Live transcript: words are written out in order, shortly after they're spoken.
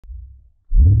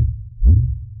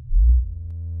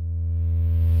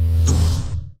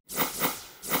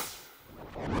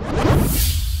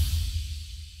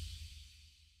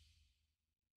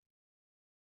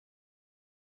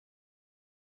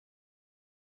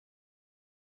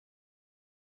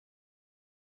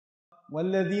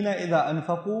وَالَّذِينَ إِذَا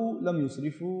أَنفَقُوا لَمْ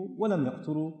يُسْرِفُوا وَلَمْ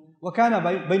يَقْتُرُوا وَكَانَ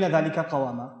بَيْنَ ذَلِكَ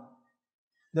قَوَامًا.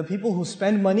 The people who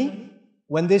spend money,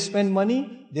 when they spend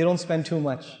money, they don't spend too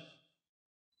much.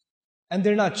 And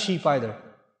they're not cheap either.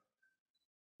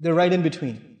 They're right in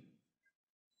between.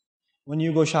 When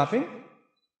you go shopping,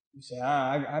 you say,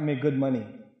 I make good money.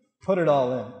 Put it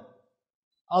all in.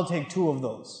 I'll take 2 of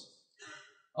those.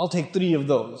 I'll take 3 of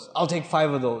those. I'll take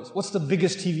 5 of those. What's the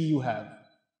biggest TV you have?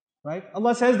 Right?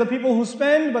 Allah says the people who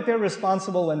spend, but they're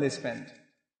responsible when they spend.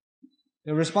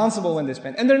 They're responsible when they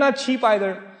spend. And they're not cheap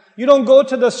either. You don't go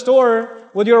to the store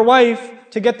with your wife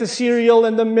to get the cereal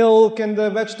and the milk and the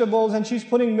vegetables, and she's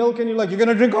putting milk and you're like, you're going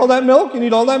to drink all that milk? You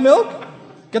need all that milk?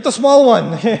 Get the small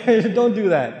one. Don't do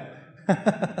that.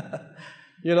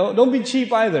 Don't be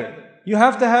cheap either. You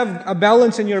have to have a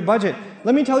balance in your budget.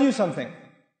 Let me tell you something.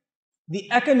 The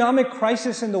economic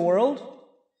crisis in the world,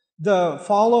 the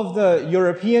fall of the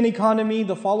European economy,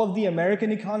 the fall of the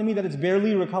American economy that it's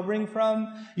barely recovering from,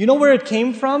 you know where it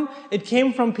came from? It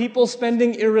came from people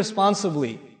spending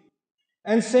irresponsibly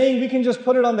and saying we can just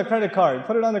put it on the credit card,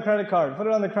 put it on the credit card, put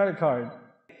it on the credit card.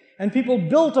 And people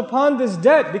built upon this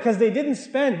debt because they didn't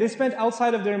spend. They spent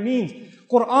outside of their means.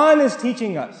 Quran is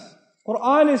teaching us.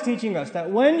 Quran is teaching us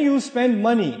that when you spend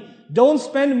money, don't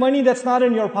spend money that's not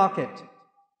in your pocket.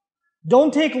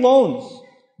 Don't take loans.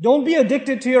 Don't be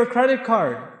addicted to your credit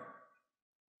card.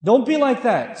 Don't be like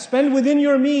that. Spend within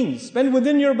your means. Spend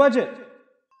within your budget.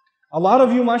 A lot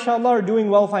of you, mashallah, are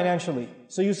doing well financially.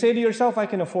 So you say to yourself, I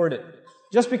can afford it.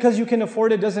 Just because you can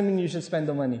afford it doesn't mean you should spend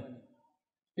the money.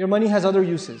 Your money has other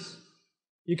uses.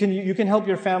 You can help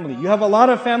your family. You have a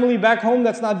lot of family back home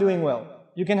that's not doing well.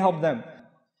 You can help them.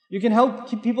 You can help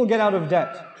people get out of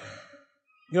debt.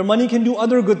 Your money can do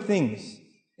other good things.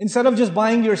 Instead of just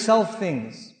buying yourself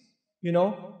things,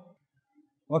 وَكَانَ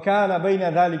بَيْنَ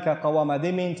ذَلِكَ قَوَامًا.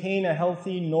 They maintain a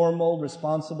healthy, normal,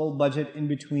 responsible budget in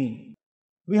between.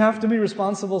 We have to be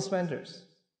responsible spenders.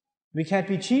 We can't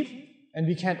be cheap and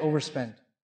we can't overspend.